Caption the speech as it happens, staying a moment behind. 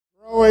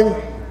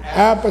growing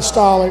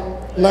apostolic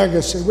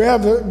legacy. We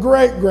have a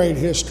great, great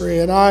history,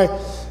 and I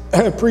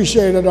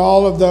appreciated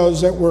all of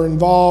those that were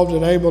involved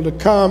and able to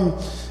come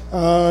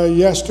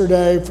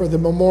yesterday for the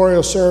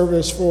memorial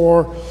service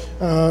for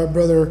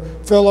Brother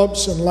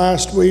Phillips, and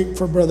last week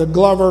for Brother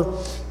Glover.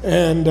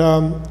 And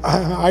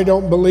I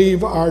don't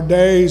believe our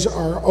days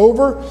are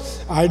over.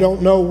 I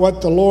don't know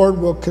what the Lord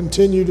will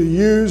continue to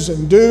use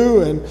and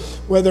do, and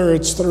whether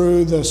it's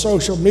through the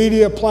social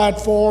media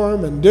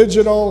platform and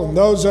digital and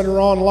those that are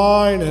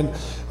online. And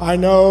I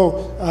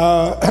know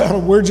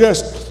we're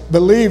just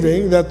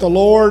believing that the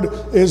Lord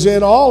is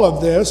in all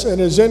of this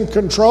and is in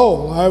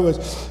control. I was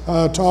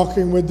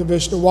talking with the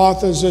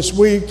Vishnuwathas this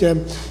week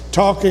and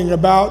talking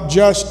about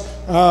just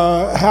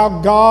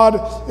how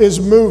God is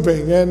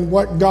moving and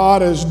what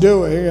God is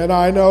doing. And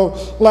I know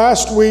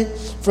last week,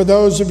 for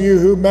those of you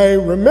who may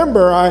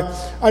remember,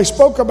 I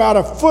spoke about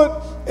a foot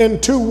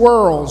in two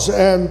worlds,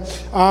 and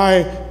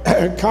I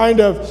kind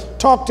of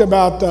talked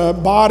about the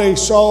body,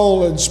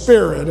 soul, and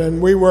spirit.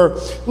 And we were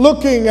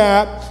looking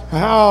at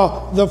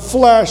how the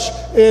flesh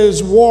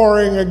is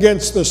warring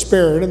against the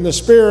spirit, and the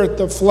spirit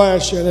the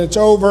flesh, and it's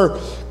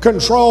over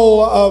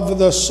control of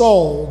the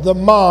soul, the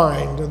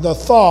mind, the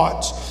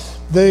thoughts,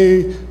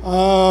 the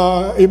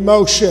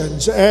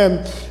emotions.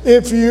 And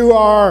if you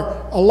are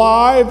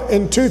alive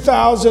in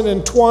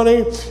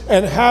 2020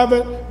 and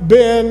haven't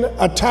been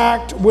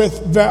attacked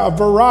with a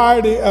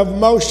variety of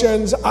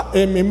emotions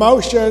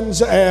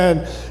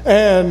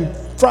and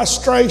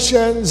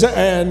frustrations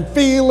and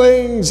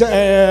feelings,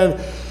 and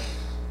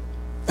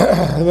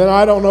then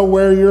I don't know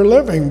where you're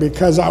living,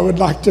 because I would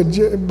like to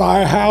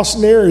buy a house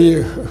near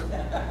you.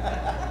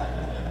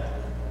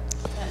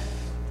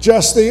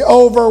 Just the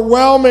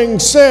overwhelming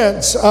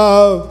sense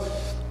of,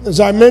 as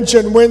I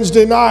mentioned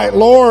Wednesday night,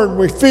 Lord,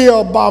 we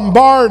feel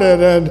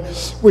bombarded and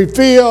we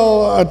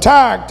feel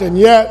attacked, and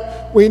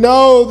yet we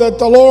know that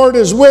the Lord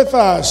is with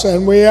us,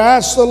 and we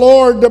ask the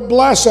Lord to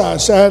bless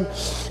us. And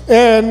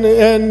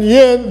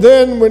yet,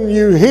 then when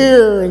you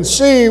hear and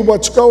see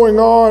what's going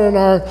on in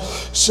our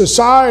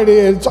society,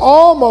 it's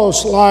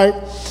almost like,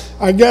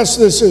 I guess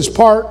this is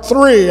part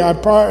 3. I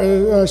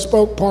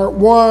spoke part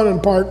 1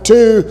 and part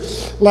 2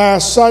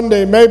 last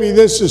Sunday. Maybe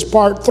this is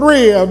part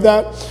 3 of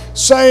that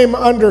same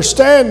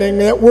understanding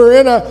that we're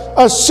in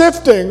a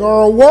sifting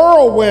or a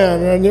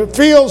whirlwind, and it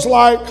feels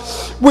like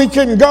we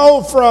can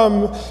go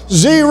from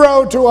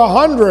 0 to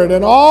 100,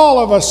 and all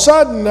of a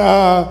sudden,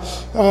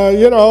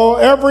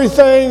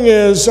 everything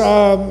is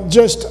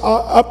just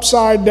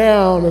upside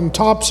down and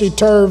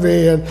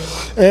topsy-turvy,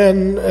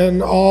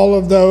 and all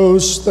of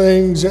those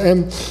things,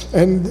 and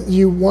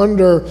you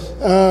wonder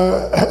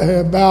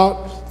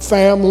about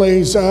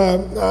families.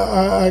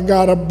 I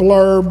got a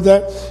blurb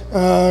that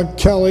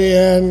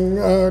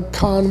Kellyanne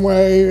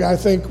Conway, I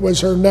think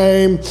was her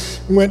name,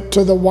 went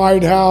to the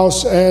White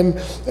House, and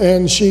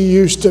she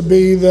used to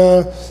be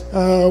the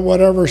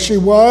whatever she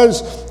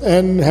was,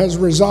 and has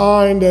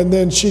resigned, and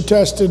then she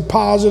tested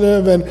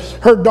positive, and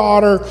her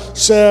daughter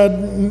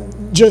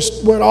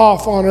just went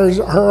off on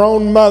her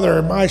own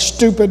mother. My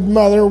stupid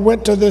mother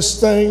went to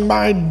this thing,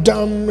 my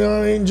dumb,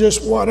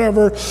 just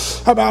whatever,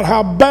 about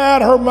how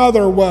bad her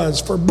mother was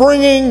for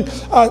bringing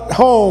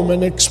home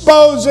and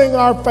exposing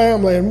our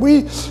family. And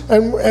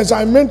as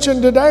I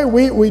mentioned today,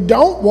 we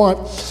don't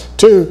want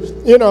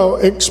to,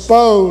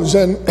 expose.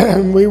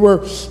 And we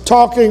were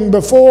talking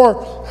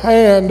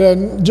beforehand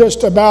and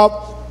just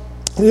about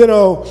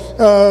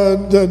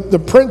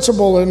the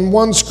principal in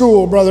one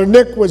school Brother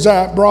Nick was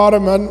at, brought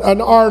him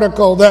an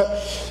article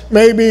that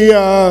maybe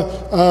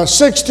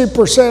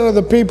 60% of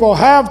the people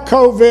have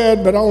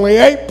COVID, but only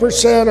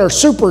 8% are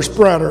super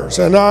spreaders.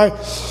 And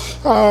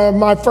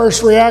my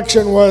first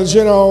reaction was,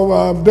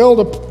 build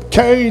a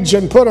cage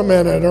and put them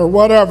in it or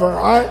whatever.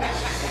 I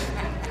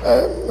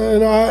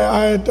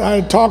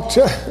talked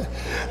to...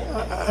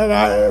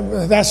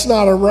 And that's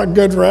not a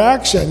good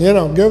reaction.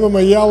 Give them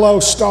a yellow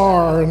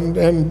star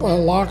and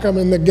lock them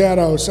in the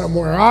ghetto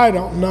somewhere. I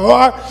don't know.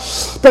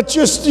 But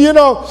just,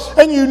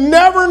 and you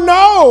never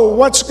know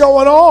what's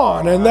going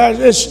on. And that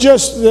it's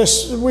just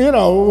this,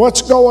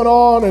 what's going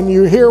on. And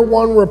you hear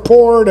one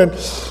report and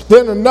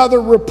then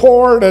another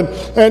report. And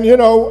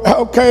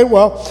okay,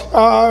 well,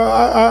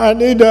 I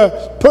need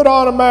to put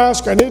on a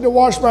mask. I need to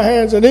wash my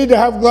hands. I need to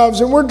have gloves.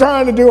 And we're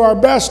trying to do our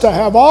best to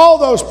have all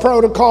those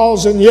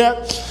protocols, and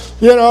yet...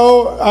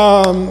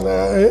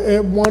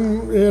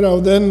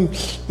 then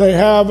they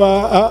have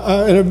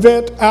an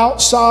event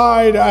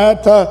outside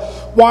at the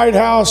White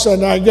House,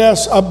 and I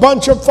guess a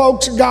bunch of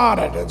folks got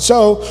it. And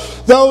so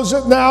those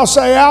that now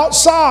say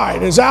outside,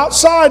 does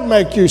outside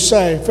make you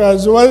safe?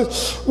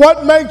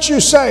 What makes you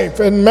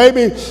safe? And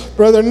maybe,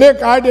 Brother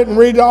Nick, I didn't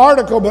read the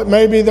article, but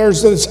maybe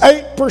there's this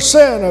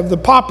 8% of the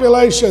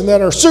population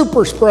that are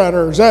super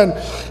spreaders, and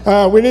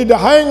we need to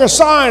hang a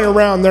sign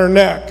around their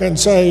neck and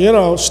say,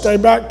 stay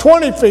back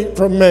 20 feet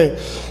from me,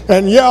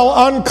 and yell,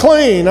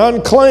 unclean,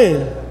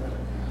 unclean.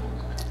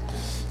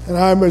 And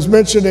I was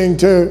mentioning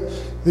to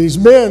these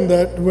men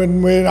that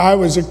when I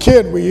was a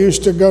kid, we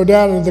used to go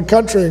down into the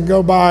country and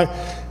go by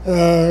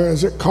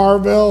is it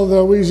Carville,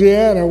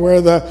 Louisiana,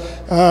 where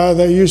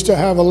they used to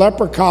have a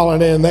leper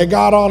colony, and they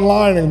got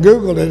online and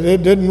Googled it.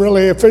 It didn't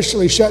really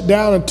officially shut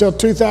down until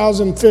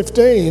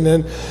 2015,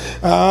 and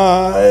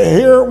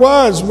here it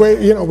was.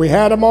 We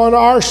had them on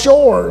our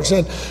shores,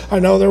 and I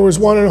know there was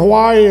one in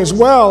Hawaii as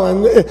well.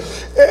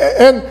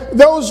 And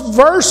those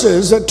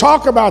verses that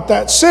talk about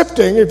that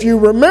sifting, if you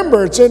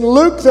remember, it's in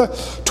Luke the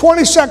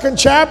 22nd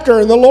chapter,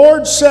 and the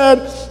Lord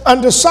said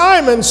unto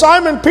Simon,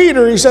 Simon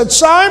Peter, he said,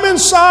 Simon,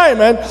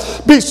 Simon,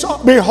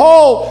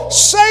 behold,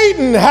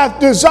 Satan hath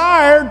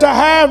desired to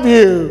have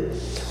you,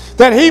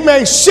 that he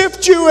may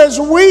sift you as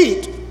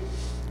wheat.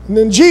 And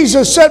then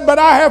Jesus said, but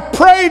I have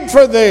prayed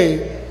for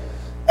thee.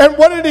 And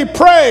what did he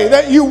pray?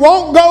 That you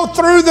won't go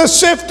through the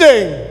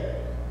sifting.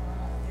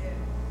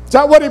 Is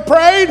that what he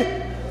prayed?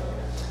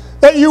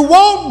 That you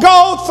won't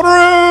go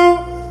through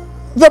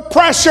the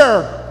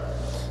pressure.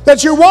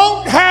 That you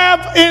won't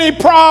have any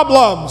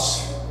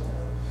problems.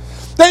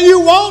 That you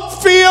won't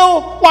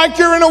feel like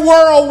you're in a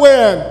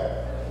whirlwind.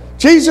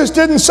 Jesus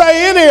didn't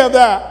say any of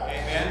that.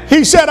 Amen.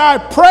 He said, I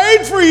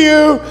prayed for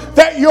you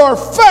that your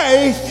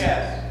faith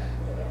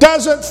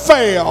doesn't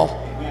fail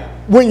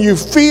when you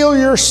feel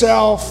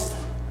yourself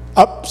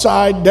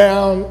upside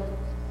down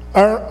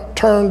or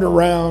turned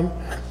around.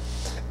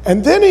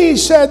 And then he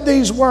said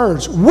these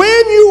words,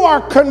 when you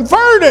are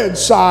converted,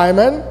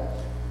 Simon,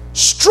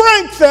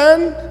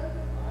 strengthen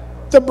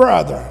the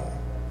brethren,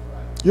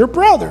 your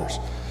brothers.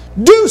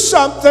 Do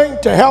something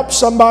to help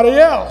somebody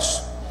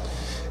else.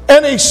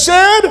 And he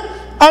said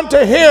unto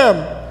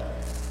him,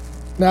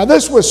 now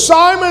this was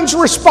Simon's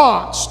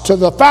response to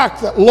the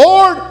fact that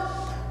Lord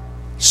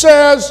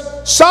says,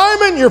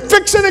 Simon, you're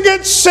fixing to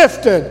get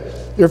sifted.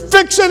 You're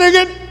fixing to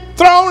get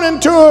thrown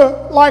into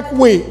like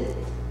wheat.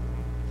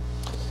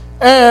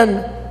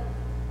 And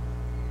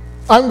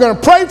I'm going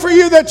to pray for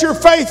you that your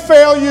faith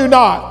fail you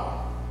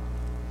not.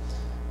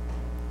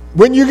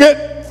 When you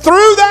get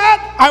through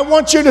that, I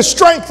want you to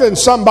strengthen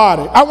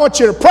somebody. I want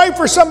you to pray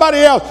for somebody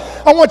else.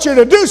 I want you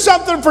to do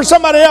something for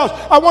somebody else.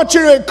 I want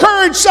you to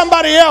encourage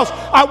somebody else.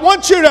 I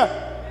want you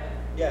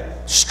to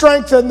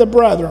strengthen the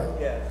brethren.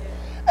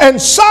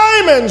 And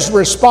Simon's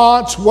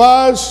response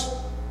was,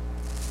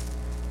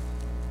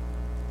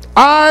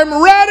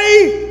 I'm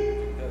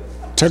ready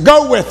to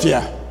go with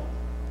you.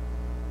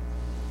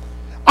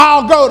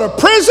 I'll go to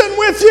prison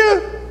with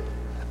you.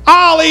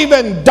 I'll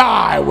even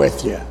die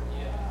with you.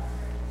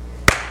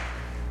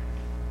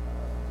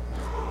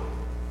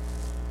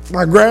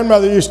 My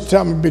grandmother used to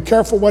tell me, be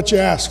careful what you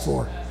ask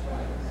for.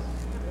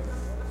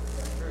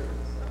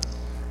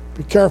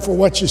 Be careful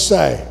what you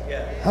say.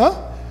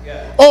 Huh?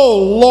 Oh,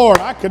 Lord,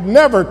 I could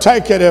never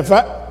take it if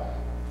I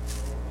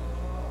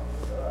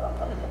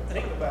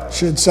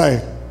should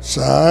say,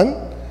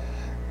 son,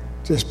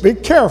 just be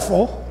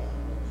careful.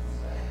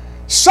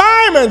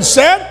 Simon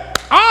said,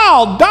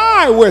 I'll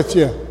die with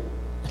you.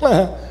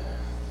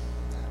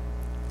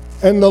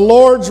 And the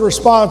Lord's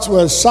response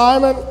was,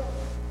 Simon,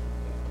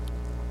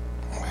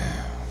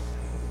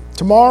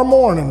 tomorrow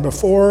morning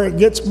before it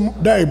gets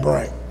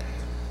daybreak,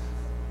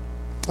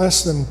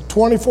 less than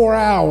 24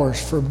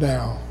 hours from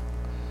now,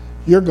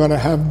 you're going to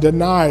have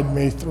denied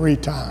me 3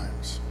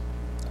 times.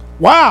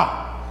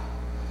 Wow!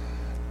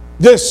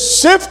 This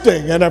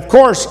sifting, and of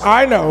course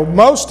I know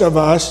most of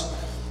us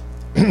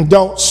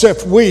don't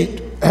sift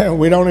wheat.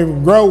 We don't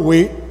even grow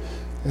wheat.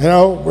 You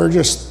know, we're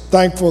just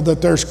thankful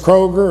that there's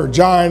Kroger or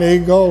Giant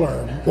Eagle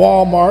or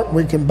Walmart.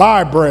 We can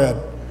buy bread.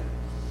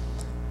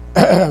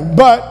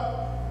 But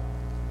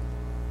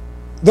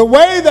the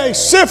way they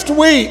sift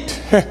wheat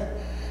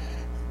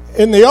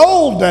in the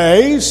old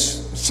days,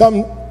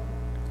 some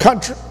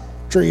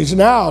countries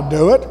now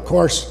do it. Of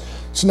course,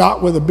 it's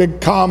not with a big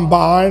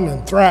combine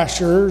and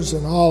thrashers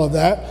and all of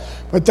that.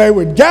 But they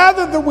would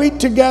gather the wheat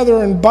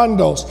together in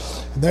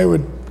bundles. And they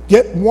would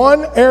get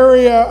one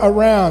area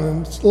around.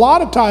 And a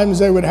lot of times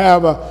they would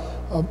have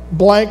a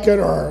blanket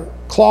or a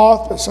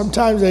cloth, but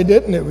sometimes they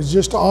didn't. It was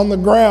just on the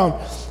ground.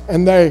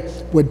 And they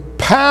would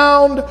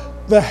pound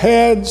the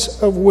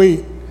heads of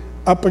wheat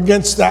up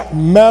against that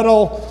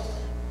metal,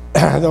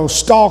 those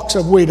stalks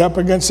of wheat up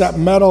against that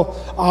metal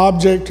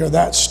object or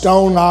that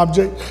stone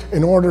object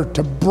in order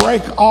to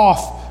break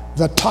off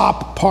the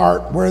top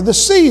part where the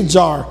seeds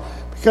are.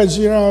 Because,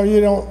 you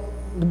know,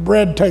 the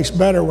bread tastes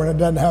better when it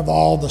doesn't have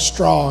all the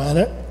straw in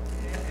it.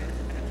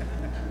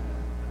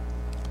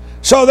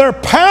 So they're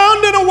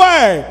pounding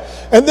away.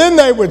 And then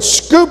they would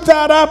scoop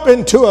that up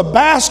into a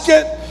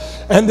basket.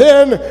 And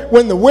then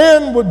when the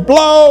wind would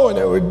blow and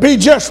it would be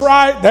just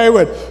right, they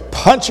would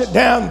punch it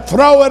down,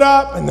 throw it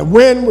up, and the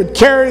wind would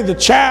carry the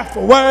chaff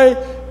away.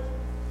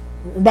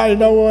 Anybody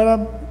know what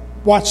I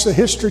watched the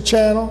History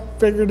Channel,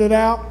 figured it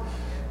out,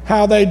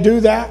 how they do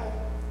that?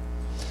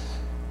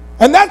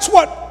 And that's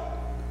what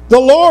the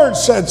Lord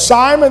said,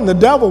 Simon, the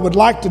devil would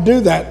like to do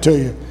that to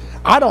you.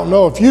 I don't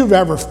know if you've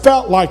ever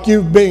felt like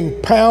you've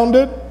been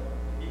pounded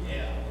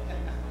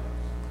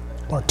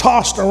or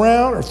tossed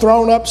around or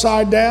thrown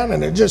upside down,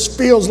 and it just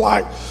feels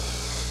like,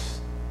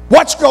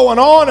 what's going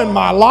on in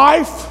my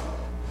life?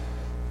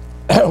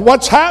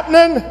 What's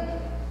happening?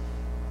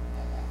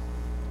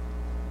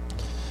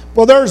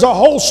 Well, there's a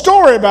whole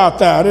story about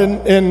that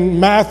in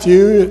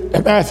Matthew the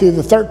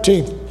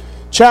 13th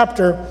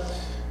chapter,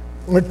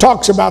 where it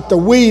talks about the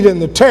wheat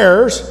and the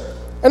tares.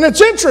 And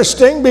it's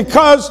interesting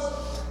because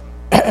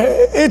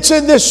it's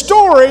in this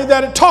story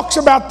that it talks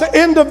about the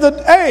end of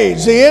the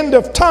age, the end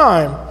of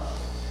time.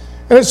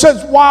 And it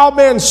says, while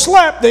men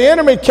slept, the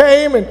enemy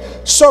came and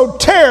sowed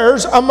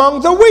tares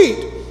among the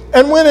wheat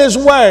and went his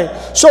way.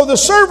 So the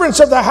servants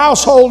of the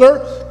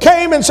householder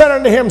came and said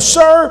unto him,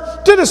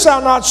 Sir, didst thou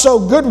not sow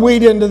good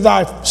wheat into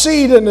thy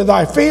seed into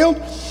thy field?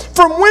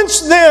 From whence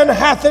then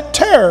hath it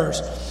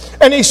tares?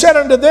 And he said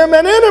unto them,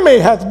 An enemy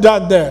hath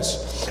done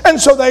this. And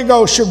so they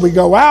go, should we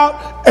go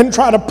out and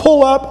try to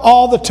pull up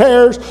all the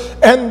tares?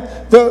 And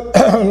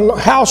the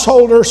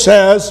householder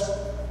says,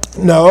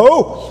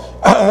 no,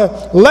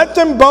 let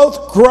them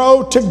both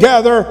grow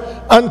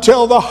together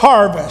until the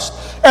harvest.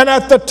 And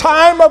at the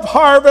time of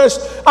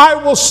harvest, I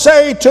will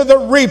say to the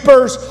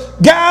reapers,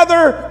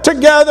 gather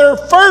together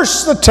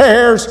first the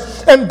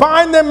tares and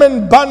bind them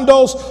in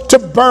bundles to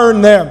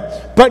burn them,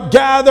 but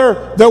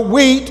gather the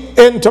wheat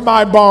into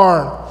my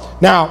barn.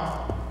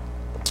 Now,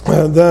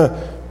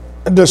 the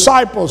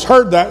disciples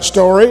heard that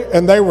story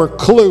and they were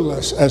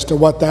clueless as to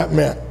what that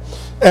meant.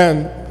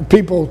 And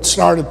people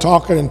started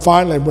talking, and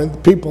finally when the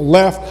people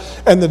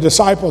left and the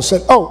disciples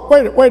said, oh,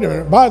 wait a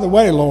minute, by the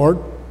way, Lord,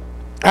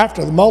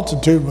 after the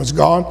multitude was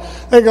gone,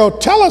 they go,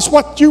 tell us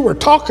what you were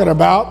talking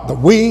about, the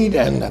wheat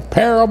and the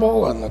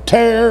parable and the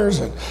tares,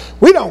 and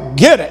we don't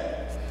get it.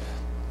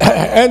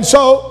 And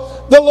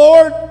so the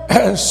Lord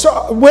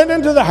went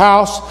into the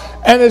house,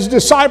 and his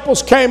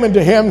disciples came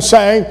into him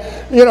saying,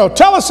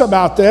 tell us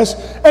about this.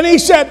 And he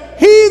said,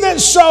 he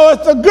that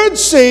soweth the good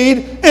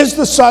seed is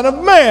the Son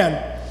of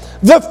Man.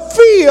 The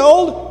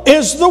field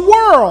is the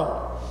world.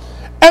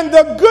 And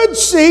the good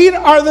seed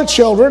are the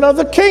children of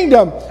the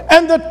kingdom,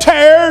 and the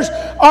tares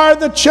are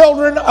the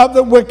children of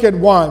the wicked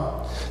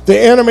one. The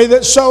enemy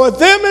that soweth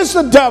them is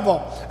the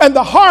devil, and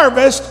the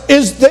harvest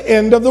is the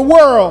end of the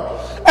world.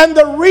 And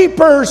the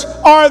reapers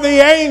are the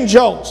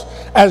angels.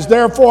 As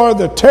therefore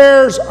the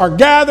tares are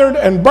gathered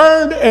and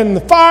burned in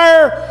the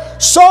fire,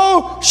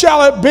 so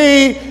shall it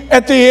be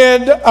at the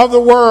end of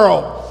the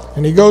world.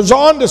 And he goes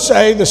on to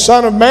say, the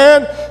Son of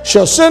Man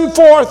shall send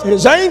forth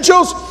his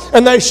angels,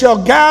 and they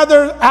shall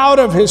gather out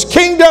of his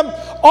kingdom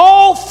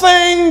all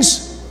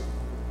things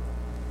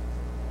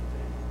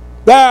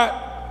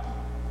that,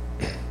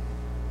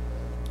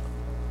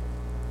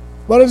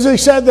 what does he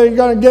say? They're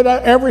going to get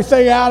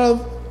everything out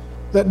of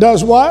that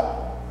does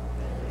what?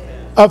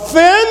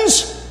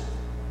 Offends,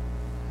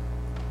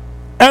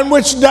 and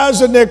which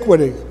does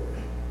iniquity.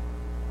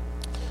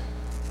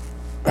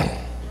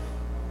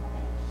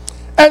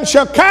 And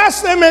shall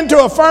cast them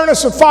into a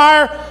furnace of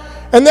fire,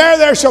 and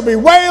there shall be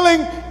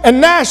wailing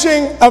and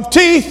gnashing of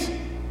teeth.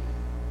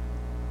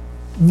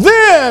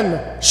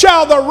 Then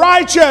shall the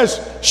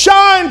righteous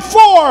shine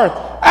forth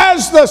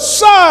as the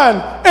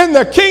sun in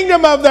the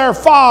kingdom of their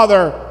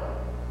Father.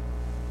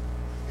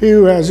 He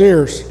who has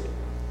ears.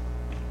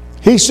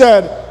 He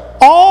said,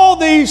 all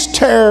these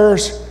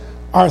tares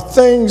are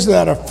things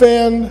that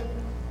offend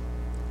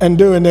and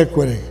do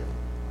iniquity.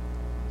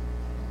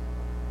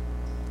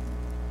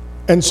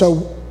 And so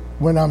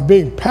when I'm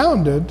being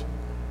pounded,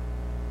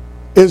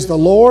 is the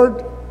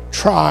Lord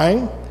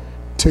trying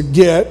to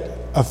get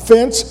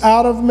offense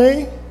out of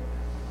me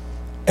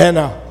and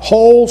a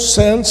whole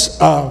sense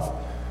of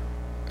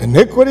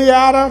iniquity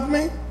out of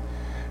me?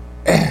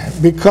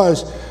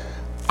 Because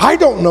I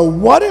don't know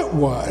what it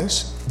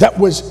was that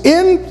was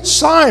in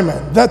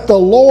Simon that the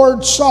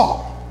Lord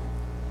saw.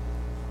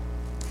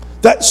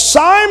 That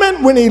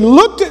Simon, when he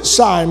looked at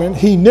Simon,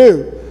 he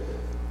knew,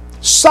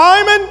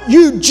 Simon,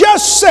 you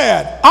just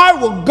said, I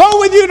will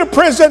go with you to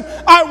prison.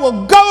 I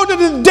will go to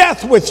the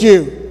death with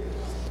you.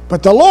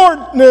 But the Lord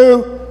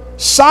knew,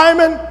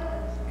 Simon,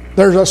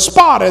 there's a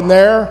spot in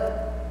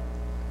there.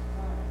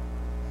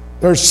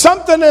 There's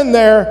something in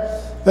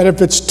there that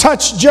if it's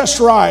touched just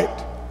right,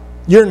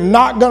 you're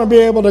not going to be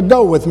able to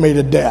go with me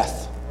to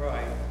death.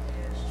 Right.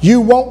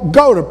 You won't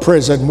go to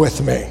prison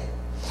with me.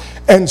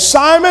 And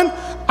Simon,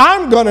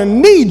 I'm going to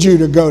need you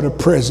to go to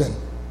prison.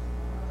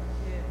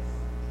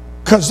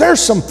 Because there's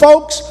some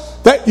folks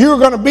that you're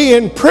going to be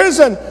in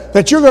prison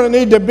that you're going to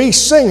need to be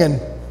singing.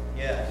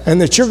 Yes.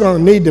 And that you're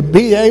going to need to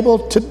be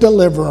able to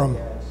deliver them.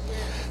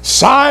 Yes.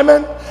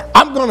 Simon,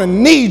 I'm going to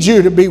need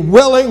you to be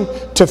willing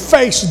to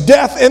face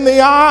death in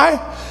the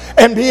eye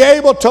and be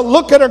able to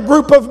look at a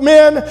group of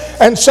men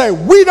and say,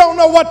 we don't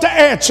know what to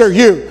answer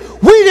you.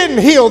 We didn't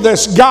heal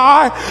this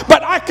guy,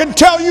 but I can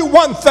tell you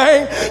one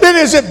thing. It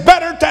is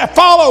better to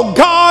follow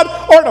God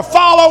or to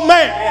follow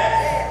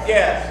man. Yes.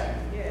 Yes.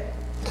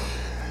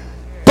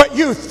 But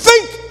you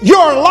think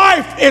your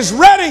life is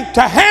ready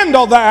to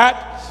handle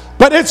that,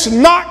 but it's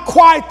not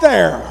quite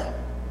there.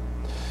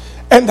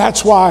 And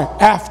that's why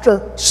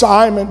after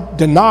Simon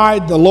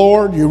denied the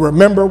Lord, you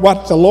remember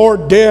what the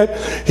Lord did.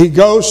 He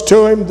goes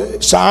to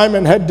him.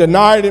 Simon had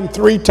denied him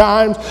 3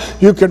 times.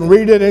 You can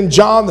read it in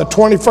John, the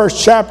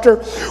 21st chapter.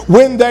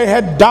 When they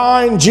had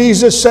dined,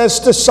 Jesus says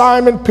to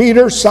Simon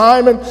Peter,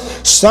 Simon,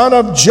 son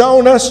of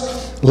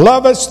Jonas,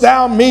 lovest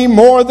thou me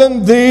more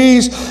than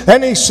these?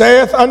 And he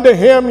saith unto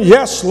him,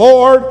 Yes,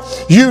 Lord,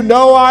 you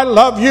know I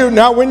love you.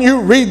 Now when you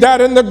read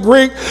that in the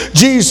Greek,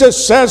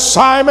 Jesus says,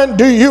 Simon,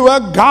 do you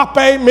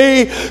agape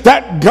me,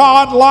 that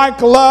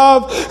God-like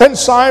love? And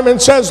Simon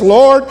says,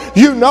 Lord,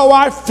 you know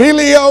I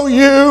phileo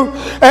you.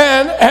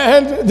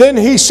 And then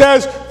he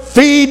says,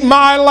 feed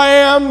my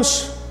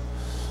lambs.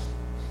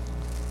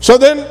 So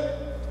then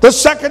the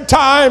second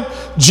time,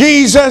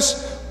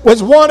 Jesus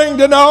was wanting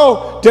to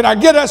know, did I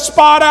get a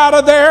spot out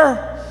of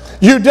there?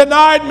 You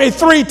denied me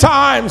 3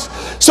 times,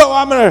 so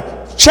I'm going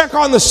to check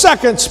on the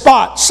second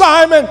spot.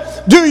 Simon,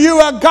 do you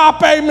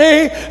agape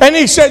me? And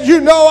he said, you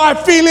know I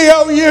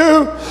phileo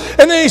you.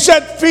 And then he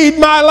said, feed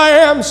my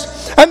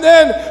lambs. And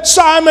then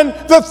Simon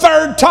the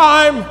 3rd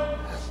time,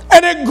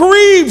 and it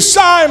grieved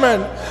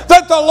Simon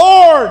that the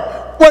Lord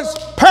was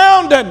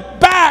pounding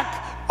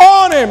back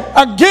on him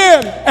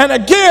again and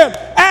again,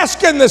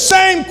 asking the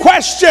same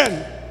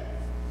question.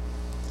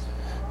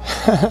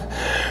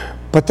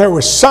 But there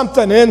was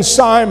something in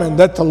Simon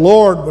that the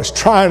Lord was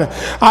trying to,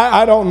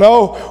 I don't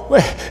know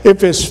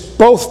if his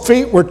both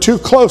feet were too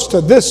close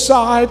to this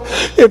side,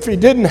 if he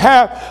didn't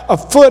have a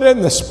foot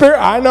in the Spirit.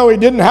 I know he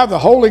didn't have the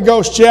Holy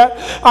Ghost yet.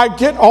 I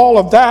get all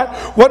of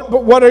that. But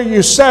what are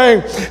you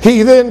saying?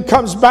 He then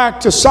comes back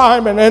to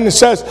Simon and he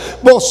says,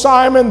 well,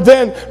 Simon,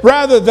 then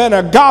rather than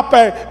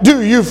agape,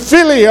 do you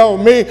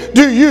phileo me?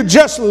 Do you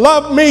just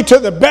love me to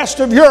the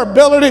best of your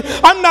ability?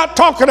 I'm not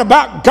talking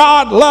about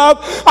God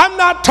love. I'm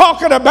not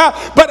talking about,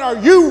 but are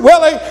you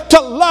willing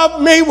to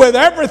love me with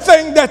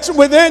everything that's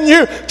within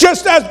you,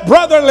 just as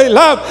brotherly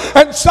love?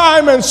 And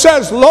Simon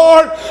says,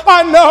 Lord,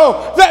 I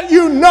know that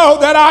you know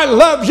that I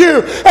love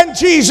you. And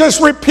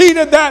Jesus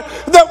repeated that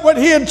what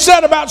he had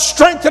said about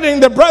strengthening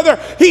the brother.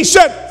 He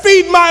said,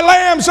 feed my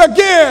lambs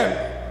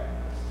again.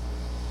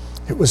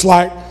 It was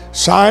like,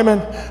 Simon,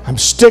 I'm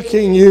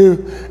sticking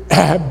you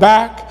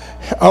back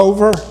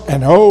over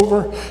and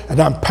over, and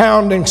I'm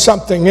pounding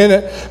something in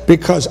it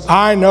because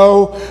I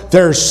know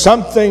there's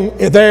something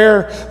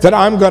there that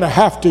I'm going to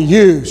have to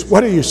use.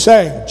 What are you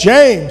saying?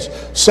 James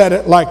said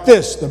it like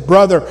this. The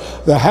brother,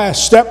 the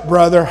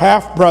stepbrother,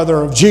 half-brother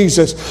of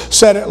Jesus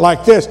said it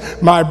like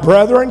this. My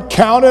brethren,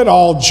 count it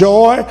all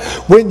joy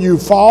when you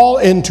fall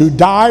into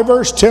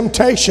divers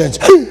temptations.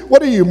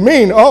 What do you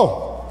mean?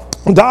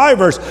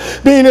 Divers,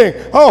 meaning,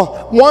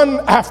 one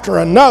after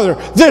another.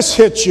 This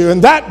hits you,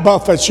 and that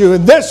buffets you,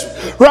 and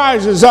this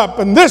rises up,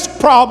 and this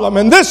problem,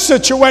 and this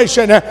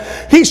situation.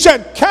 He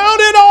said, count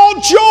it all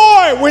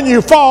joy when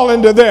you fall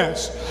into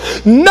this,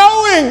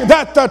 knowing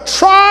that the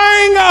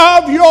trying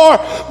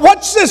of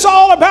what's this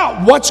all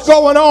about? What's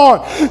going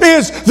on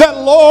is that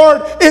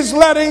Lord is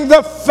letting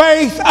the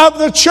faith of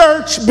the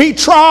church be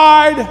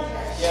tried.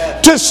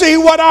 To see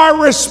what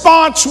our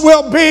response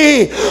will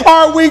be.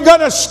 Are we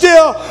going to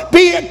still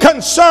be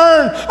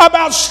concerned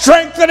about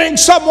strengthening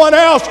someone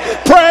else,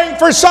 praying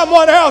for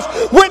someone else,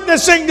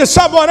 witnessing to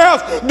someone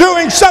else,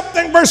 doing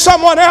something for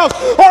someone else?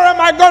 Or am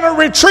I going to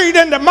retreat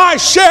into my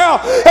shell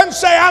and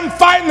say, I'm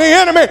fighting the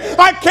enemy,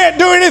 I can't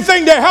do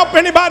anything to help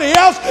anybody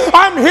else?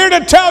 I'm here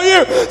to tell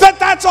you that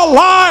that's a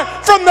lie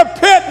from the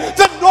pit.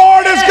 The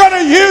Lord is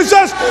going to use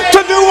us to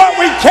do what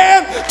we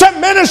can to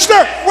minister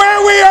where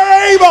we are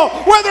able,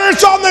 whether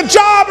it's on the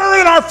job or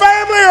in our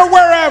family or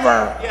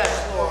wherever.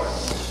 Yes,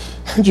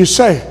 Lord. And you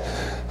say,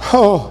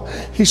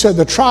 he said,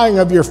 the trying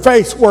of your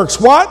faith works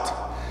what?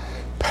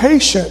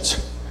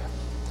 Patience.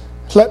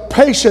 Let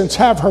patience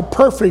have her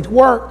perfect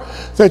work,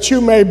 that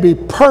you may be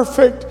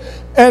perfect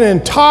and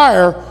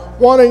entire,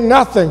 wanting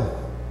nothing.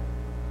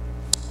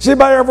 Has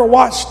anybody ever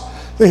watched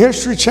the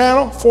History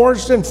Channel,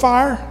 Forged in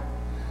Fire?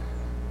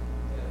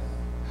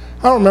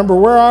 I don't remember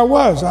where I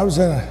was. I was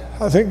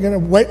waiting in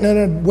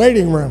a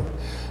waiting room,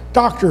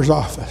 doctor's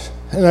office,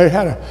 and they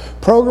had a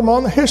program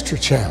on the History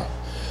Channel,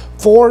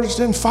 Forged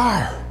in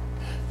Fire.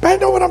 Anybody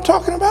know what I'm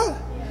talking about?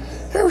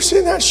 You ever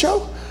seen that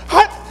show?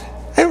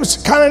 It was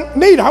kind of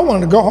neat. I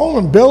wanted to go home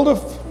and build a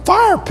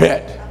fire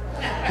pit,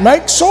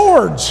 make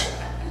swords.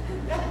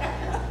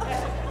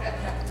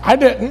 I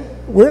didn't.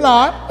 We're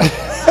not.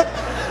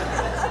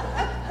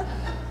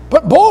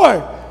 But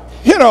boy,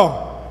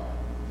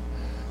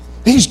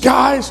 these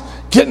guys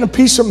getting a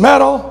piece of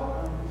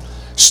metal,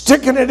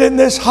 sticking it in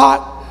this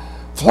hot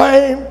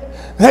flame,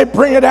 they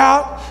bring it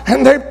out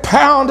and they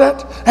pound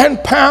it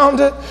and pound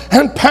it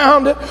and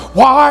pound it.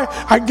 Why?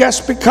 I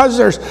guess because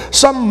there's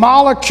some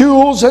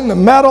molecules in the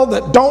metal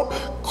that don't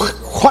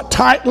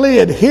tightly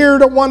adhere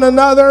to one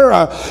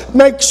another,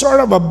 make sort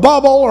of a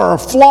bubble or a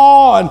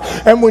flaw,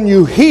 and when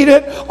you heat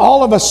it,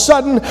 all of a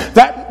sudden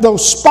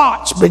those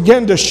spots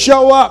begin to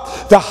show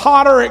up. The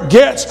hotter it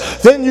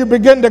gets, then you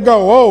begin to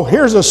go, oh,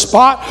 here's a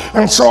spot,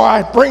 and so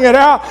I bring it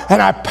out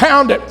and I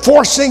pound it,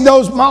 forcing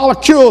those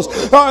molecules,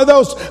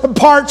 those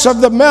parts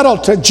of the metal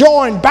to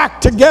join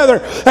back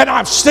together, and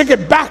I stick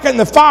it back in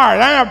the fire,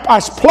 and I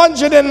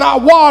plunge it in the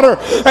water,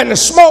 and the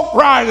smoke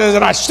rises,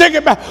 and I stick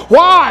it back.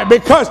 Why?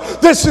 Because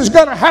this is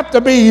going to have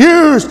to be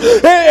used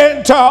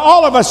to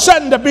all of a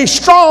sudden to be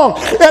strong,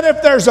 and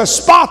if there's a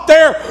spot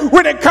there,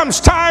 when it comes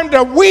time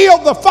to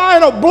wield the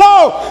final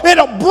blow,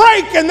 it'll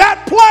break in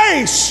that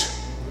place.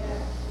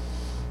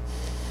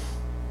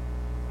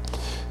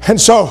 And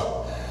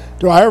so,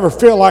 do I ever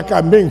feel like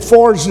I'm being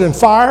forged in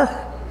fire?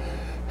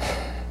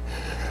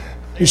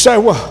 You say,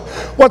 well,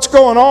 what's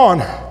going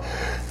on?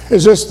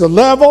 Is this the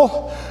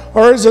devil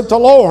or is it the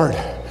Lord?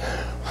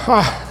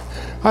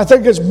 I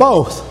think it's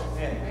both.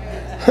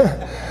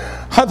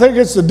 I think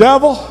it's the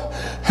devil,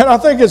 and I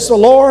think it's the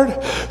Lord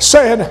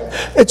saying,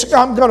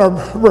 I'm going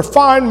to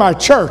refine my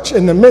church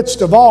in the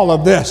midst of all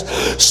of this,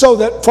 so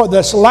that for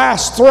this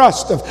last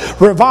thrust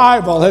of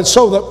revival, and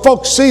so that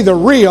folks see the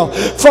real,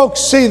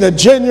 folks see the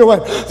genuine,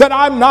 that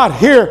I'm not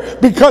here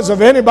because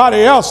of anybody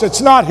else.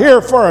 It's not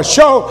here for a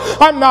show.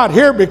 I'm not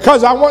here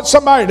because I want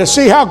somebody to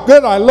see how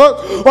good I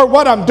look or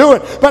what I'm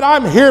doing, but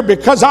I'm here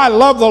because I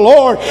love the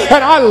Lord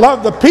and I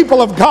love the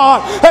people of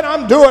God, and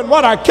I'm doing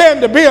what I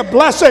can to be a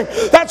blessing.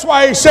 That's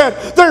why he said,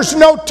 there's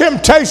no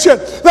temptation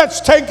that's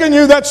taken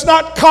you that's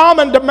not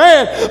common to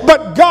man,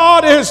 but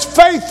God is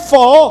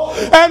faithful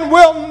and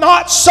will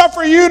not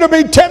suffer you to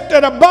be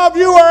tempted above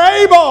you are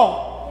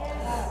able,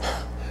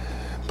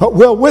 but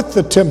will with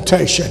the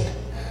temptation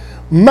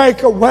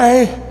make a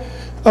way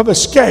of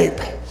escape,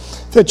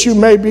 that you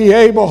may be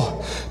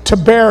able to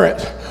bear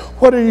it.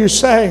 What are you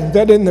saying?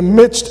 That in the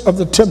midst of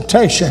the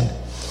temptation,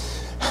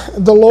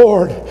 the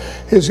Lord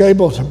is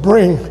able to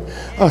bring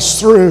us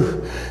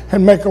through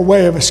and make a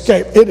way of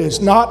escape. It is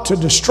not to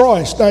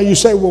destroy us. Now you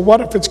say, well,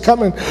 what if it's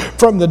coming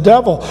from the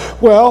devil?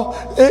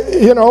 Well,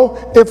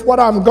 if what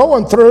I'm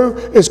going through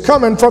is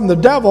coming from the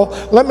devil,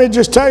 let me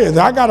just tell you,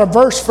 I got a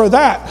verse for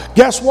that.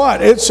 Guess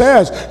what? It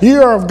says, ye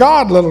are of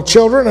God, little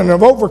children, and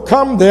have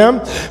overcome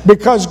them,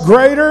 because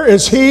greater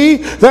is he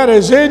that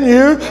is in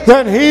you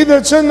than he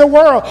that's in the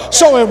world.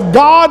 So if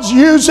God's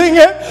using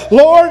it,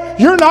 Lord,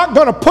 you're not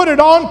going to put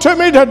it on to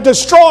me to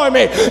destroy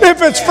me.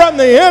 If it's from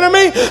the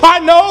enemy, I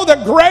know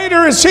that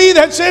greater is he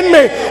that's in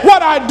me.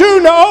 What I do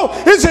know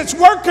is it's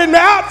working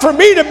out for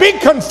me to be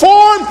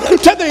conformed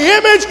to the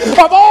image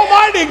of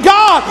Almighty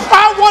God.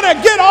 I want to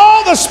get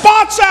all the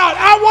spots out.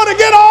 I want to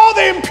get all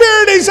the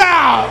impurities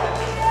out.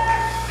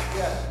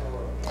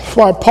 That's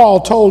why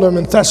Paul told him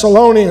in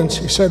Thessalonians,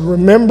 he said,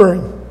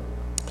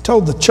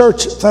 told the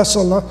church at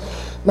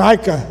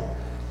Thessalonica,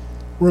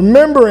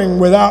 remembering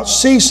without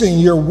ceasing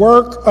your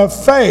work of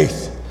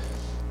faith,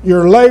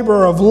 your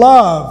labor of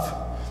love,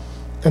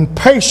 and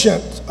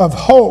patience of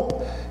hope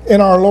in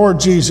our Lord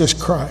Jesus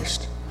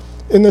Christ,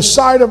 in the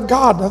sight of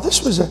God. Now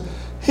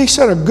he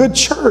said a good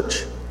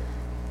church.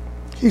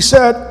 He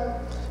said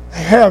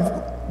they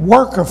have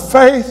work of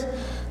faith,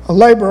 a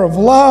labor of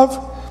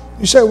love.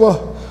 You say,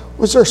 well,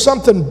 was there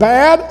something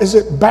bad? Is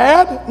it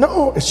bad?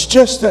 No, it's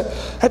just that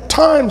at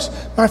times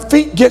my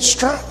feet get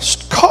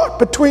caught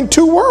between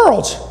two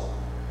worlds.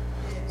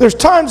 There's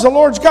times the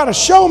Lord's got to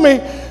show me,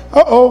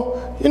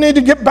 you need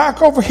to get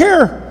back over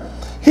here.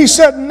 He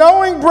said,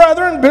 knowing,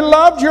 brethren,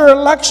 beloved, your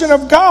election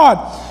of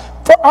God,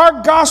 for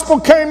our gospel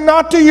came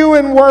not to you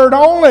in word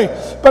only,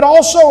 but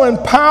also in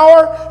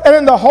power and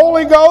in the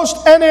Holy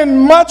Ghost and in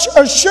much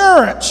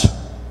assurance.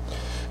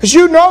 As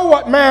you know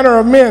what manner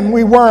of men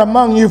we were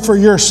among you for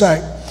your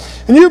sake.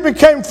 And you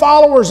became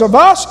followers of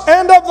us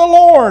and of the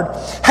Lord,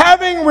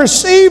 having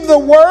received the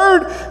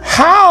word,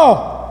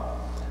 how?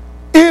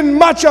 In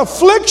much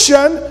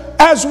affliction,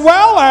 as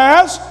well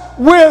as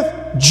with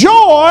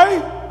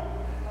joy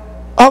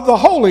of the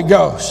Holy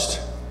Ghost,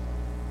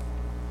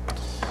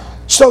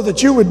 so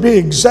that you would be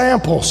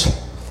examples.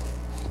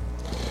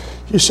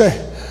 You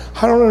say,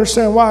 I don't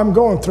understand why I'm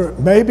going through it.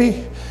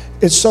 Maybe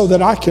it's so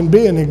that I can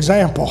be an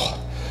example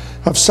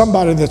of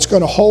somebody that's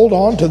going to hold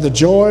on to the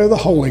joy of the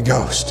Holy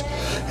Ghost.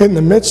 In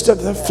the midst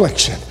of the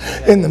affliction,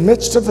 in the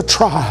midst of the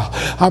trial,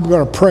 I'm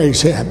going to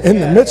praise Him. In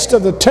the midst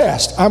of the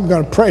test, I'm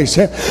going to praise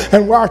Him.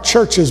 And our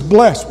church is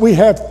blessed. We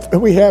have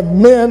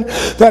men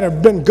that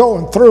have been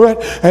going through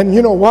it, and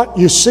you know what?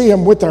 You see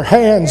them with their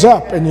hands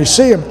up, and you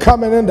see them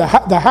coming into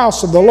the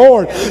house of the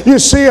Lord. You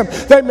see them,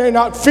 they may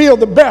not feel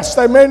the best.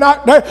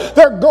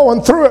 They're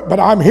going through it, but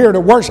I'm here to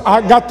worship.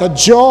 I got the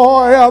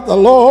joy of the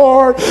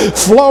Lord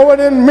flowing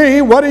in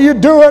me. What are you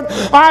doing?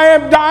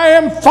 I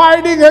am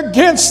fighting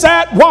against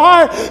that.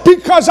 Why?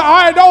 Because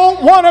I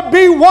don't want to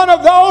be one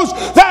of those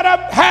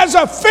that has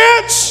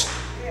offense.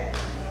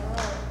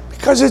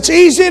 Because it's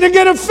easy to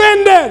get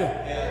offended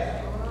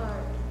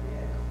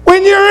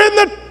when you're in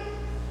the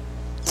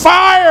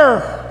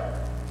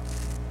fire.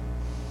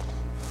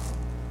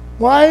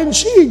 Why isn't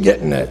she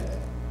getting it?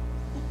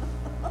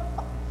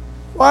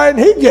 Why ain't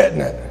he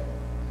getting it?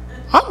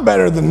 I'm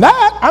better than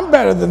that. I'm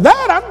better than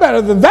that. I'm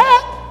better than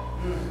that.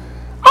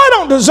 I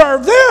don't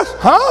deserve this,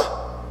 huh?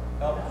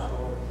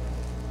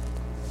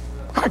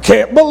 I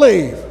can't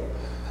believe.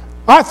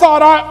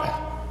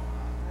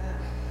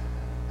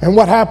 And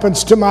what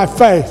happens to my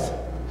faith?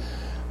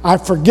 I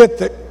forget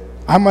that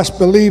I must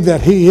believe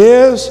that he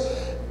is,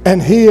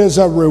 and he is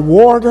a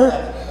rewarder.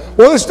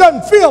 Well, this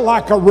doesn't feel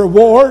like a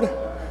reward.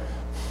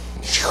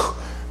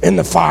 In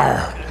the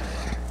fire.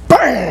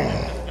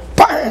 Bang,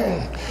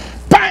 bang,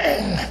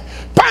 bang,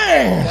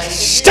 bang.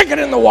 Stick it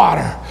in the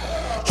water.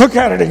 Look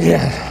at it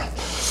again.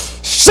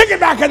 Stick it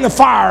back in the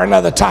fire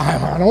another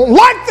time. I don't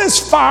like this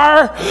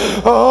fire.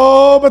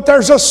 Oh, but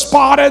there's a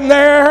spot in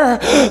there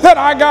that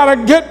I got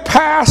to get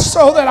past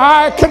so that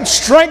I can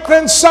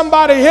strengthen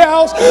somebody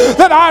else.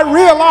 That I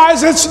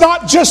realize it's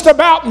not just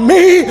about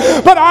me,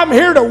 but I'm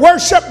here to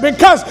worship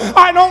because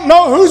I don't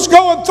know who's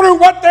going through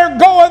what they're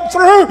going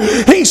through.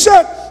 He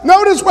said,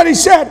 notice what he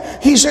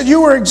said. He said,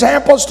 you were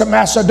examples to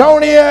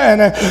Macedonia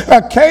and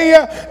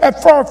Achaia, and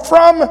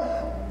from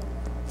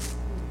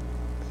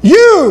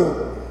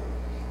you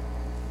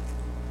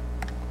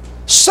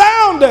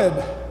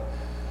sounded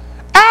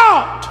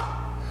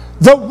out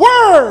the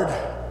word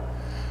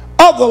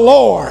of the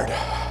Lord.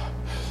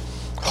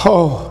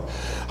 Oh,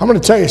 I'm going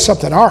to tell you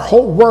something. Our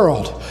whole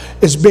world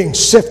is being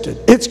sifted.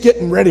 It's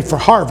getting ready for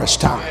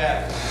harvest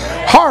time.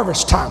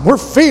 Harvest time. We're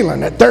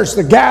feeling it. There's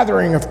the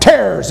gathering of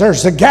tares.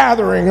 There's the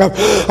gathering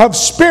of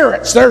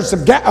spirits. There's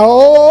the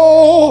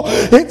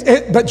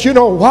but you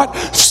know what?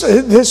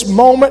 This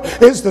moment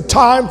is the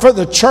time for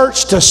the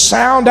church to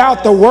sound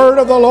out the word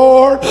of the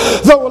Lord.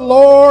 The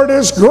Lord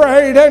is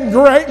great and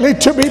greatly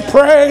to be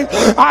praised.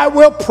 I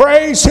will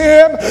praise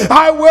him.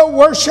 I will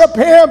worship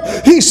him.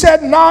 He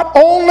said, not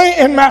only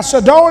in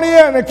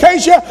Macedonia and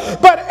Achaia,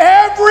 but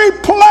every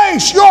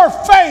place your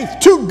faith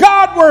to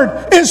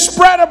Godward is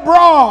spread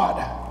abroad.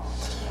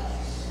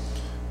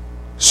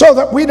 So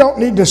that we don't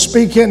need to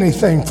speak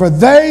anything, for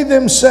they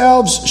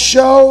themselves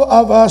show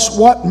of us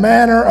what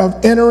manner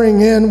of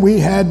entering in we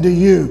had to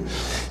you.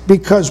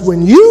 Because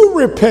when you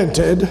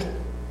repented,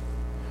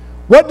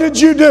 what did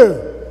you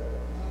do?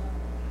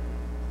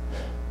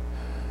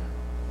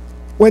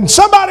 When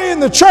somebody in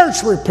the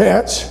church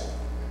repents,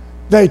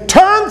 they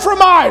turn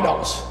from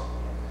idols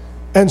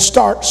and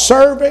start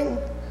serving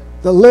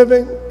the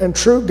living and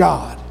true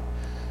God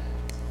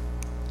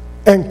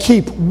and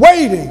keep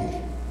waiting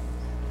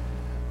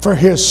for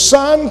his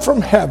Son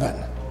from heaven,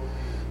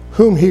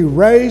 whom he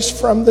raised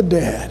from the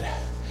dead,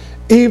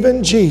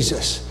 even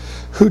Jesus,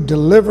 who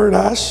delivered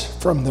us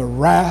from the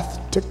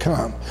wrath to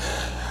come.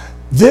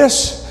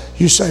 This,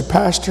 you say,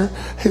 Pastor,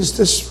 is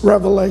this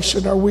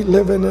revelation? Are we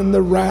living in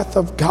the wrath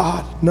of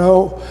God?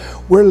 No,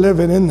 we're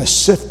living in the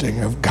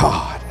sifting of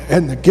God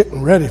and the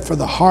getting ready for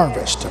the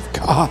harvest of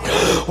God.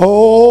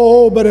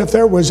 Oh, but if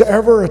there was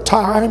ever a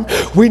time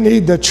we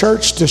need the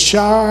church to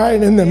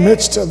shine in the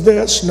midst of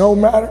this, no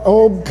matter,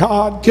 oh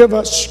God, give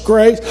us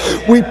grace.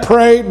 We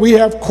prayed, we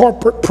have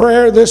corporate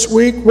prayer this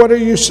week. What are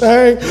you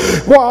saying?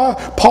 Well,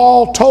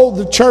 Paul told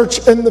the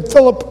church in the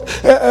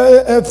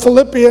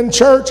Philippian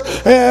church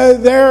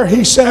there,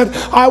 he said,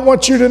 I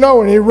want you to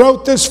know, and he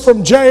wrote this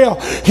from jail,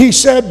 he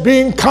said,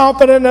 being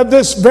confident of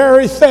this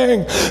very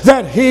thing,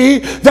 that he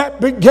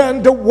that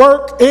began to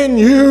work in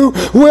you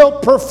will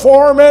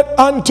perform it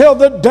until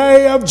the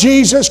day of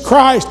Jesus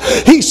Christ.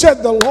 He said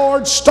the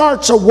Lord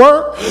starts a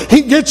work,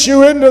 he gets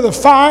you into the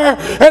fire,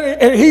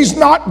 and he's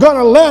not going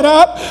to let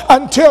up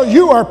until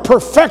you are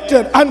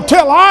perfected,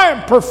 until I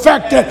am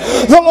perfected.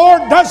 The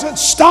Lord doesn't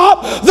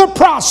stop the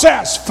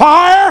process.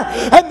 Fire,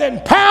 and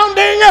then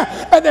pounding,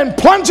 and then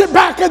plunge it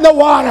back in the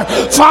water.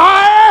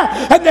 Fire,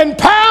 and then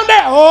pound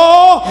it.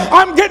 Oh,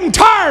 I'm getting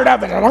tired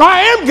of it, and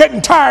I am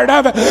getting tired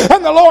of it.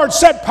 And the Lord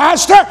said,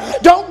 Pastor,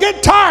 don't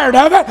get tired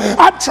of it.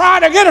 I'm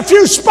trying to get a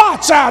few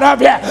spots out of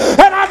you,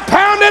 and I'm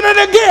pounding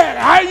it again.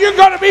 Are you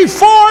going to be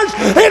forged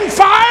in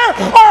fire,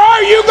 or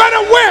are you going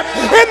to whip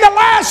in the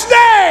last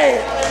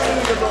day?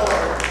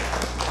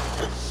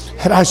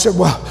 And I said,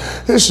 well,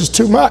 this is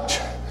too much.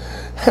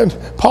 And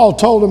Paul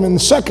told him in the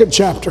 2nd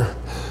chapter,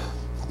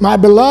 my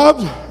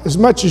beloved, as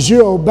much as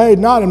you obeyed,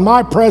 not in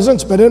my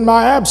presence, but in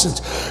my absence,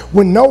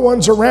 when no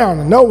one's around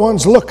and no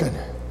one's looking,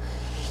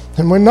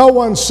 and when no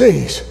one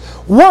sees,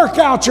 work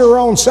out your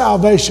own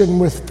salvation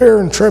with fear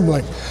and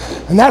trembling.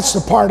 And that's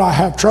the part I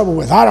have trouble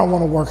with. I don't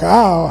want to work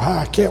out.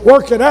 I can't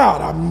work it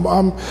out.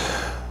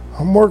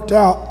 I'm worked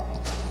out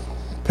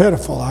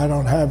pitiful. I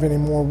don't have any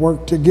more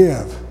work to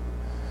give.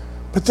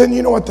 But then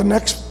you know what the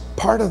next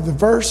part of the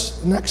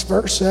next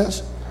verse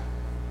says?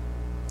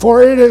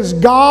 For it is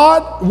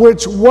God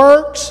which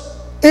works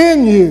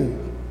in you.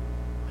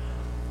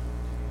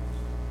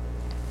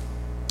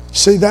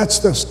 See, that's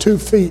those 2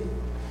 feet.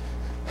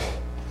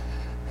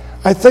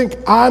 I think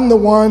I'm the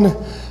one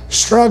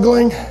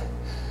struggling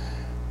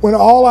when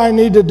all I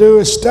need to do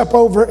is step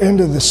over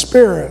into the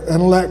Spirit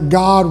and let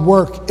God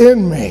work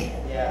in me.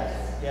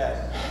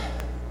 Yes.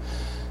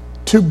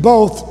 To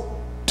both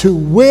to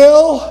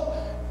will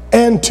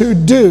and to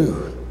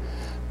do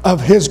of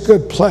his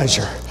good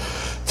pleasure.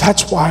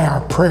 That's why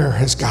our prayer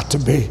has got to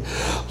be,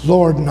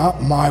 Lord,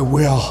 not my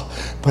will,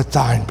 but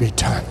thine be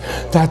done.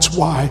 That's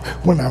why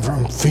whenever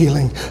I'm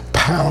feeling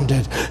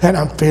pounded and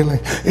I'm feeling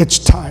it's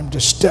time to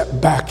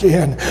step back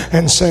in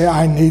and say,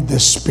 I need the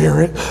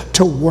Spirit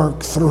to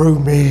work through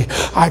me.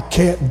 I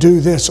can't do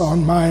this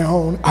on my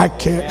own. I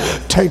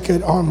can't take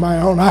it on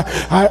my own.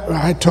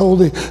 I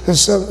told you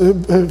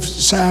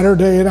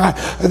Saturday, and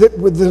that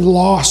with the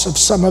loss of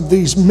some of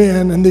these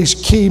men and these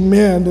key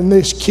men and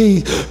these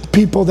key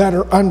people that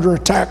are under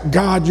attack,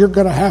 God, you're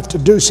going to have to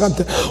do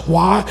something.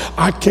 Why?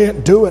 I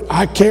can't do it.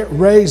 I can't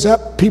raise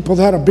up people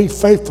that'll be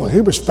faithful.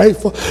 He was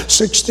faithful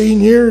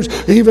 16 years,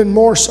 even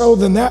more so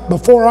than that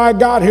before I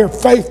got here,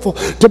 faithful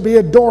to be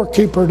a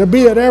doorkeeper, to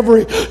be at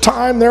every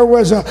time there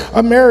was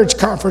a marriage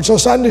conference, a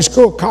Sunday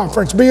school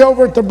conference, be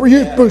over at the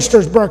Youth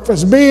Boosters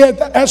breakfast, be at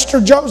the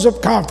Esther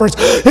Joseph conference.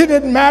 It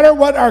didn't matter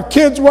what our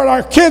kids were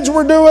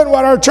doing,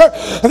 what our church,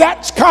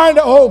 that's kind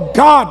of, oh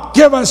God,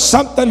 give us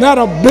something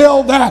that'll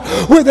build that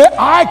with it.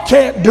 I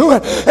can't do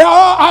it.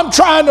 I'm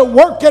trying to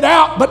work it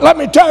out, but let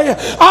me tell you,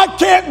 I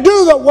can't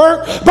do the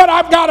work, but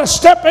I've got to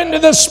step into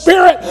the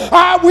Spirit.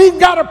 We've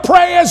got to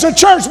pray as a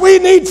church. We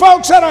need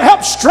folks that'll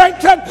help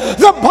strengthen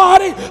the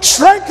body,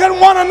 strengthen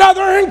one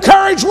another,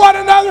 encourage one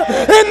another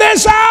in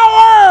this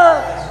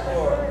hour.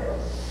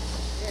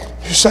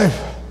 You say,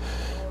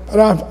 but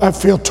I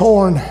feel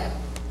torn.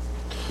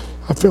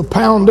 I feel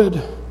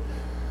pounded.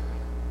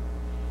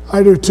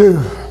 I do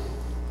too.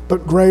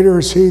 But greater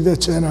is He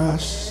that's in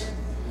us.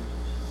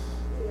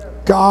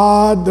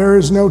 God, there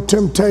is no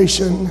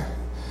temptation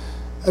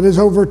that has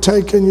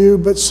overtaken you,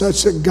 but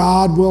such that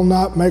God will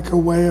not make a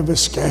way of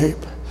escape.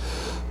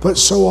 But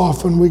so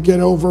often we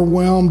get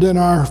overwhelmed in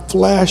our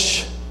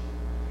flesh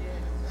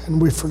and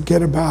we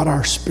forget about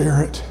our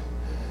spirit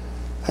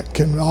that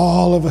can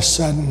all of a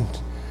sudden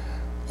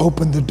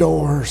open the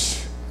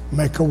doors,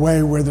 make a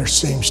way where there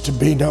seems to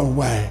be no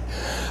way.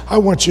 I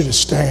want you to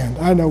stand.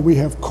 I know we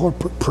have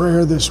corporate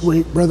prayer this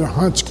week. Brother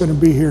Hunt's going to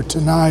be here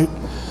tonight,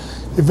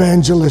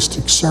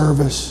 evangelistic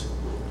service.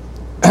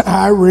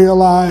 I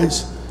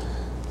realize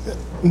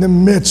in the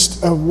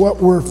midst of what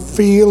we're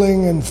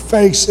feeling and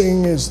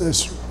facing is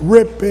this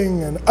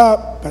ripping and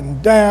up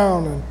and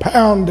down and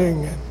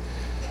pounding and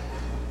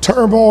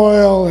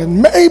turmoil, and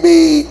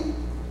maybe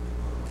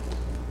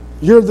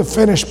you're the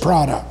finished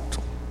product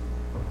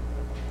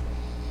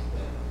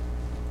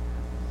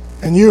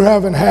and you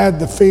haven't had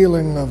the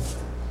feeling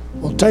of,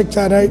 well, take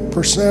that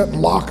 8%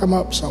 and lock them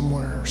up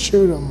somewhere or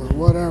shoot them or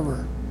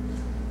whatever.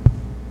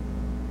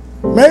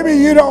 Maybe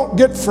you don't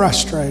get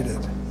frustrated.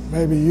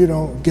 Maybe you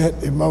don't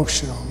get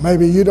emotional.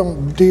 Maybe you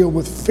don't deal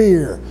with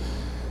fear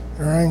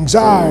or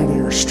anxiety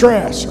or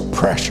stress or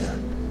pressure.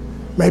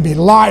 Maybe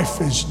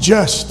life is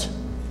just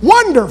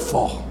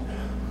wonderful.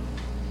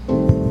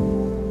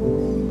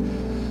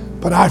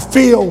 But I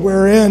feel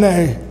we're in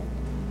a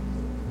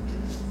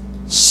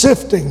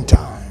sifting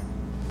time,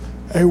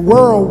 a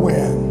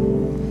whirlwind.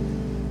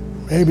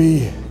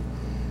 Maybe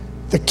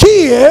the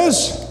key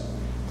is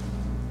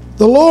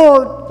the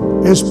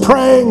Lord is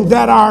praying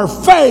that our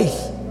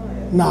faith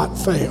not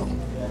fail.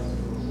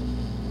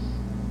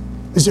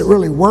 Is it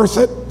really worth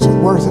it? Is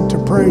it worth it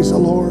to praise the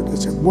Lord?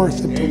 Is it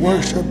worth it to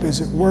worship? Is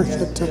it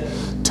worth it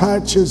to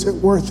touch? Is it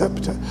worth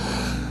it to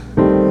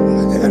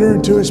enter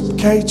into His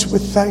gates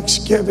with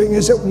thanksgiving?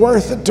 Is it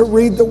worth it to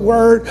read the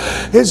Word?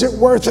 Is it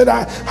worth it?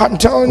 I'm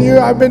telling you,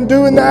 I've been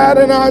doing that,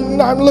 and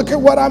I'm looking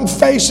at what I'm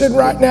facing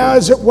right now.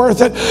 Is it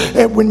worth it?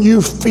 And when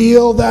you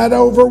feel that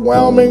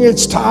overwhelming,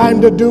 it's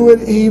time to do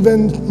it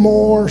even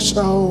more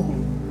so.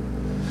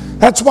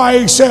 That's why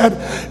He said,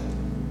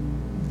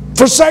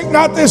 forsake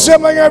not the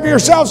assembling of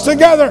yourselves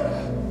together,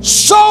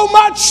 so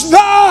much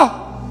the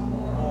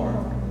more.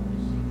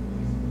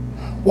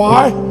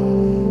 Why?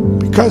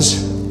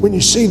 Because when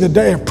you see the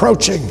day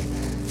approaching,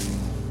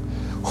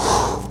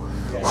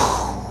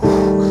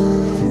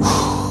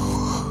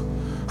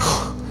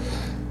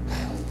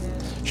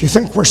 you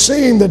think we're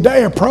seeing the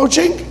day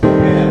approaching?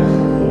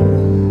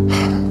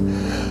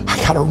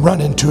 I got to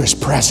run into His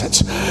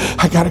presence.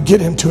 I got to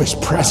get into His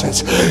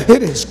presence.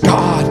 It is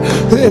God.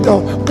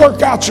 It'll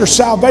work out your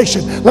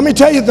salvation. Let me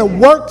tell you, the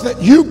work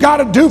that you got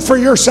to do for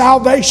your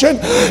salvation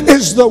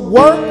is the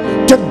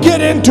work to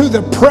get into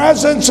the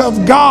presence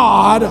of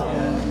God,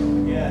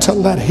 to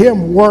let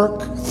Him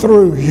work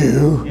through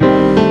you.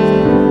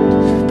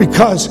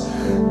 Because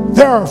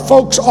there are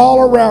folks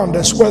all around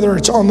us, whether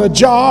it's on the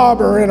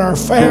job or in our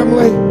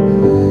family,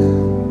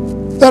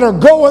 that are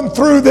going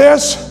through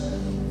this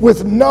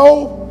with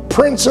no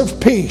Prince of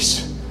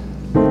Peace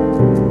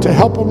to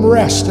help them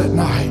rest at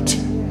night,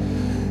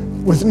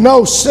 with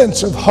no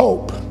sense of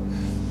hope,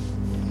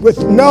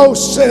 with no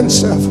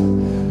sense of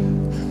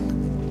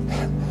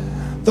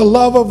the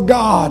love of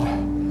God.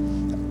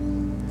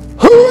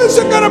 Who is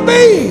it going to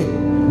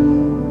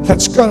be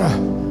that's going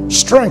to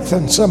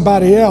strengthen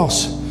somebody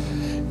else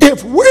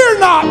if we're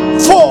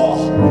not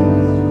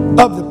full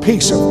of the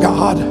peace of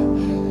God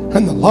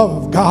and the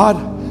love of God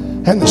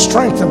and the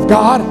strength of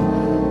God?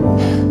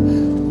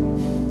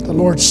 The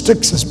Lord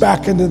sticks us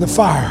back into the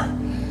fire,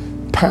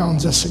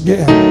 pounds us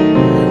again.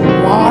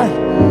 Why?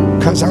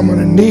 Because I'm going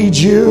to need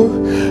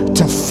you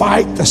to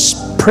fight the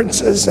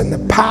princes and the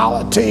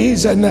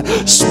polities and the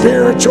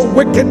spiritual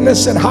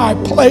wickedness in high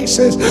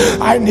places.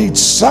 I need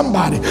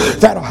somebody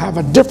that'll have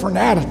a different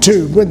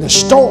attitude when the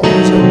storms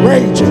are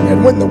raging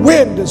and when the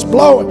wind is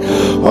blowing.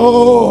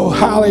 Oh,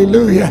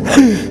 hallelujah.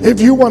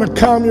 If you want to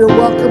come, you're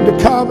welcome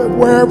to come. And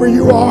wherever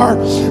you are,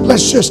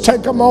 let's just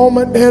take a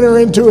moment and enter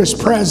into His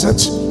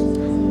presence.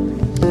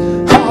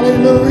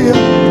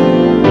 Hallelujah.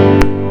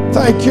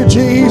 Thank you,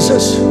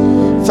 Jesus.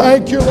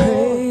 Thank you, Lord.